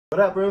What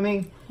up,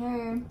 Rumi?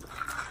 Hey.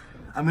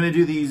 I'm gonna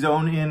do the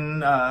Zone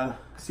In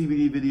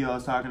CBD video I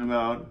was talking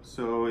about.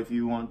 So if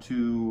you want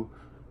to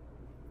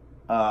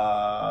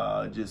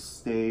just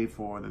stay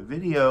for the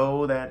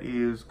video, that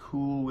is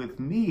cool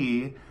with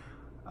me.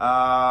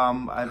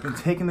 I've been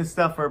taking this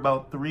stuff for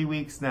about 3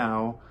 weeks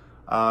now.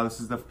 This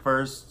is the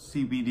first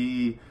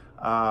CBD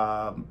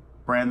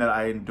brand that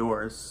I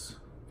endorse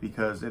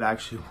because it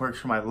actually works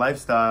for my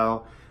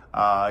lifestyle.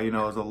 You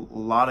know, there's a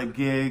lot of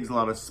gigs, a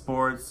lot of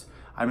sports.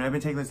 I mean, I've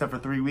been taking this stuff for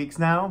 3 weeks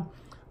now.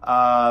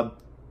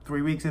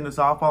 3 weeks into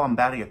softball, I'm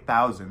batting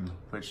 1,000,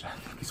 which I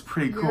think is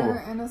pretty cool.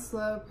 You're in a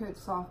slow pitch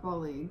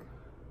softball league.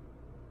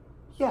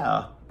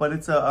 Yeah, but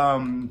it's a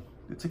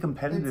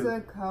competitive. It's a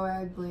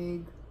co-ed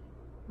league,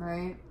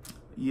 right?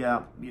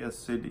 Yeah,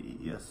 yes it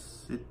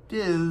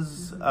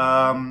is.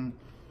 But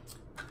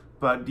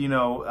you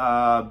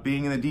know,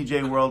 being in the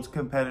DJ world's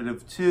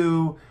competitive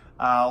too.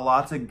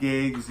 Lots of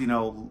gigs. You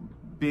know,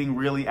 being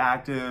really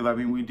active. I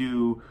mean, we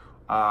do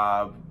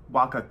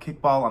Waka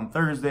kickball on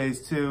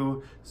Thursdays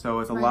too. So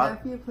it's a lot. My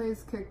nephew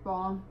plays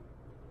kickball.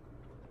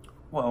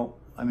 Well,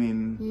 I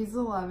mean, He's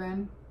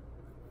 11.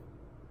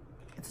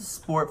 it's a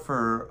sport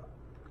for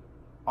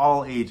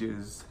all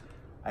ages.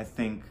 I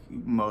think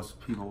most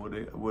people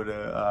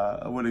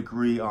would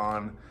agree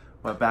on.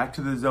 But back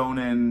to the Zone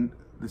In,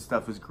 this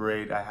stuff is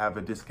great. I have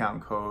a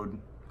discount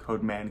code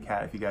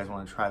MANCAT if you guys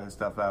want to try this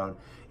stuff out.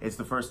 It's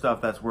the first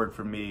stuff that's worked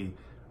for me,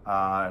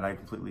 and I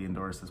completely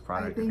endorse this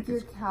product. I think your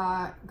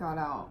cat got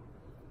out.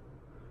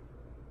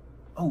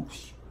 Oh,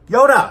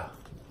 Yoda!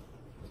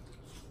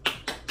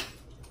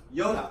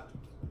 Yoda,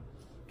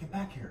 get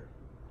back here.